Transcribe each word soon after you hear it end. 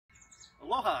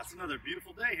Aloha, it's another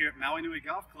beautiful day here at Maui Nui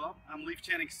Golf Club. I'm Leif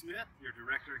Channing Smith, your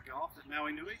director of golf at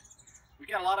Maui Nui. We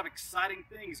got a lot of exciting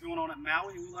things going on at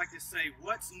Maui, and we like to say,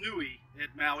 what's Nui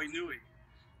at Maui Nui?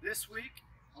 This week,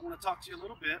 I want to talk to you a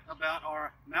little bit about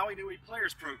our Maui Nui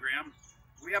Players Program.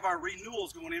 We have our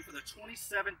renewals going in for the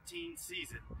 2017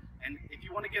 season. And if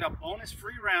you want to get a bonus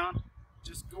free round,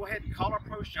 just go ahead and call our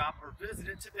pro shop or visit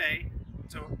it today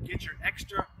to get your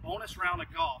extra bonus round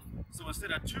of golf. So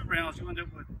instead of 2 rounds, you end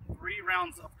up with 3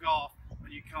 rounds of golf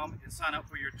when you come and sign up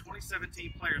for your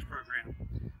 2017 Players Program.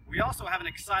 We also have an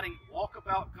exciting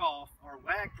Walkabout Golf, our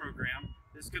WAG program,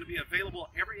 that's going to be available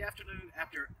every afternoon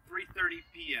after 3:30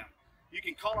 p.m. You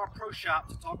can call our pro shop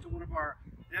to talk to one of our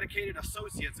dedicated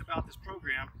associates about this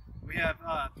program. We have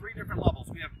 3 different levels.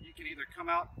 You can either come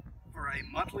out for a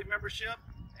monthly membership,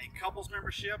 a couples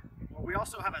membership, or we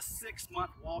also have a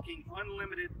 6-month walking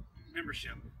unlimited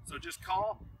membership. So just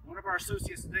call one of our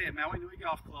associates today at Maui Nui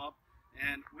Golf Club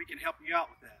and we can help you out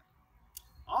with that.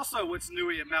 Also, what's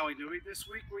Nui at Maui Nui, this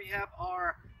week we have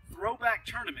our throwback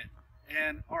tournament,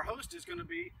 and our host is going to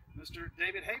be Mr.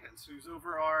 David Havens, who's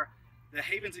over the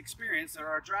Havens Experience at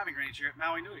our driving range here at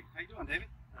Maui Nui. How you doing, David?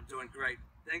 I'm doing great.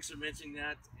 Thanks for mentioning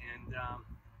that. And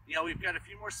yeah, we've got a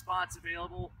few more spots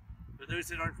available. For those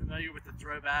that aren't familiar with the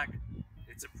throwback,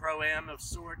 it's a pro-am of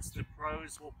sorts. The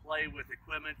pros will play with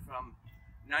equipment from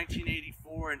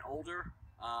 1984 and older.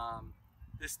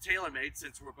 This TaylorMade,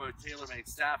 since we're both TaylorMade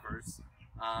staffers,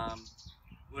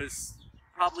 was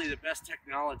probably the best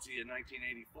technology in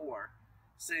 1984.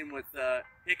 Same with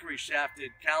hickory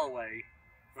shafted Callaway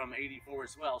from 84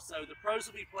 as well. So the pros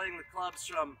will be playing with clubs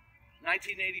from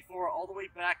 1984 all the way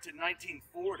back to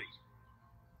 1940.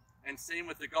 And same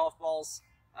with the golf balls.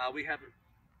 We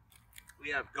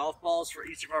have golf balls for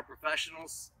each of our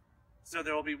professionals. So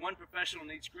there will be 1 professional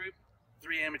in each group,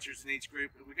 3 amateurs in each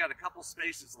group. And we've got a couple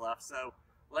spaces left, so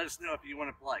let us know if you want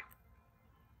to play.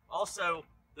 Also,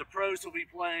 the pros will be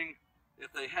playing,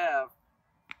 if they have,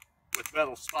 with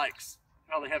metal spikes.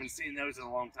 Probably haven't seen those in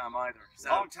a long time either. So,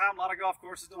 long time, a lot of golf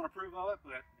courses don't approve of it,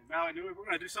 but in Maui Nui, we're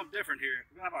going to do something different here.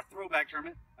 We're going to have our throwback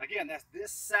tournament. Again, that's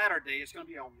this Saturday. It's going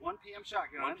to be a 1 p.m.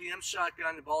 shotgun. 1 p.m.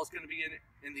 shotgun. The ball's going to be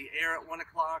in the air at 1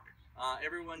 o'clock.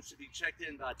 Everyone should be checked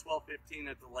in by 12:15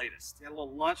 at the latest. Get a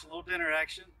little lunch, a little dinner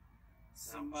action.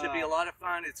 Should be a lot of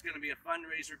fun. It's going to be a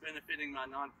fundraiser benefiting my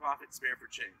nonprofit Spare for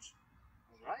Change.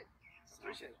 All right.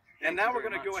 Appreciate it. And now we're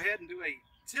going to go ahead and do a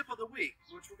tip of the week,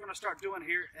 which we're going to start doing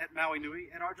here at Maui Nui.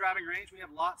 At our driving range, we have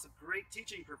lots of great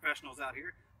teaching professionals out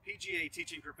here, PGA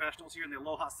teaching professionals here in the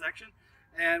Aloha section.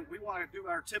 And we want to do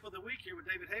our tip of the week here with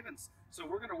David Havens. So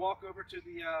we're going to walk over to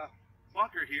the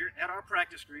bunker here at our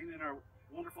practice green in our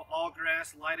wonderful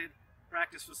all-grass lighted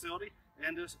practice facility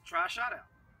and just try a shot out.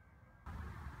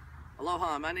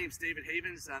 Aloha, my name's David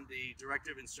Havens. I'm the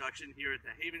Director of Instruction here at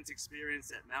the Havens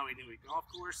Experience at Maui Nui Golf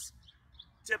Course.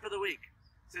 Tip of the week.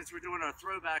 Since we're doing our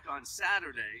throwback on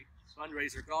Saturday,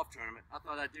 fundraiser golf tournament, I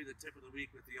thought I'd do the tip of the week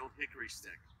with the old hickory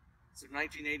stick. So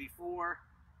 1984,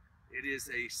 it is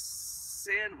a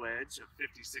sand wedge of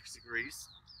 56 degrees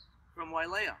from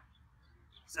Wailea.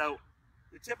 So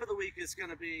the tip of the week is going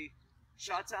to be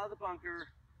shots out of the bunker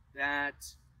that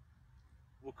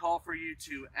will call for you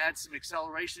to add some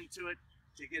acceleration to it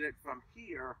to get it from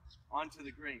here onto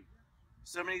the green.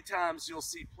 So many times you'll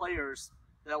see players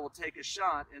that will take a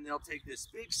shot and they'll take this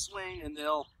big swing and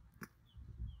they'll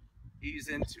ease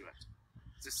into it.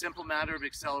 It's a simple matter of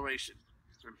acceleration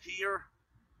from here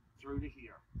through to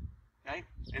here. Okay?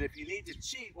 And if you need to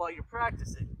cheat while you're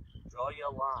practicing, draw you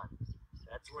a line.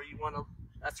 That's where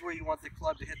you want the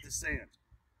club to hit the sand.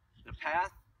 The path,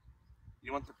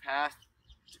 you want the path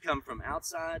to come from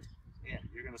outside in.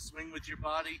 You're going to swing with your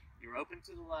body, you're open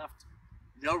to the left,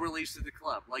 no release of the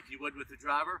club, like you would with the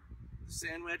driver. The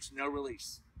sand wedge, no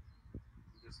release. You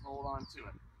just hold on to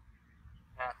it.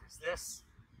 Path is this.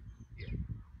 Here.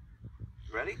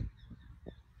 You ready?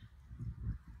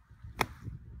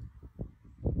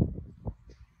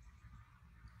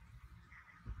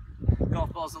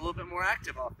 Golf ball's a little bit more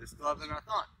active off this glove than I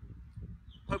thought.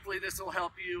 Hopefully this will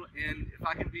help you, and if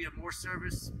I can be of more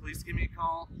service, please give me a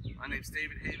call. My name's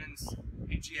David Havens,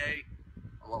 PGA.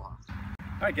 Aloha. All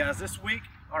right, guys, this week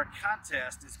our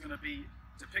contest is going to be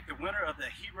to pick the winner of the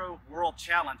Hero World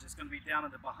Challenge. It's going to be down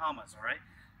in the Bahamas, all right?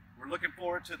 We're looking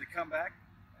forward to the comeback.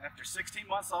 After 16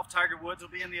 months off, Tiger Woods will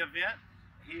be in the event.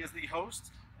 He is the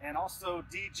host, and also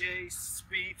DJ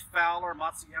Spieth, Fowler,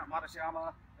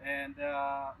 Matsuyama, and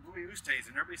Louis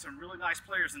Oosthuizen. There'll be some really nice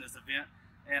players in this event,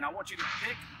 and I want you to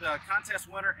pick the contest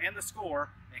winner and the score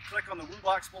and click on the woo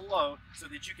box below so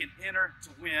that you can enter to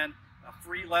win a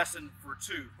free lesson for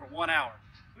 1 hour.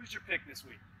 Who's your pick this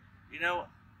week? You know,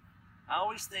 I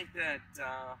always think that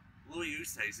Louis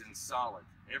Oosthuizen's solid.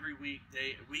 Every week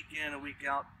in, a week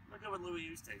out, I'm going to go with Louis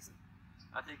Oosthuizen.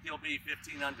 I think he'll be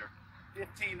 15 under.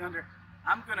 15 under.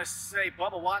 I'm going to say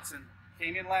Bubba Watson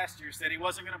came in last year, said he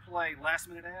wasn't going to play last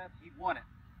minute ad. He won it.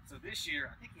 So this year,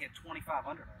 I think he had 25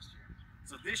 under last year.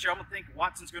 So this year, I'm going to think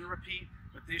Watson's going to repeat,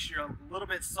 but this year a little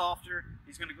bit softer.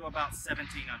 He's going to go about 17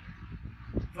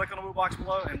 under. Click on the blue box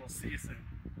below, and we'll see you soon.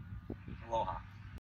 Aloha.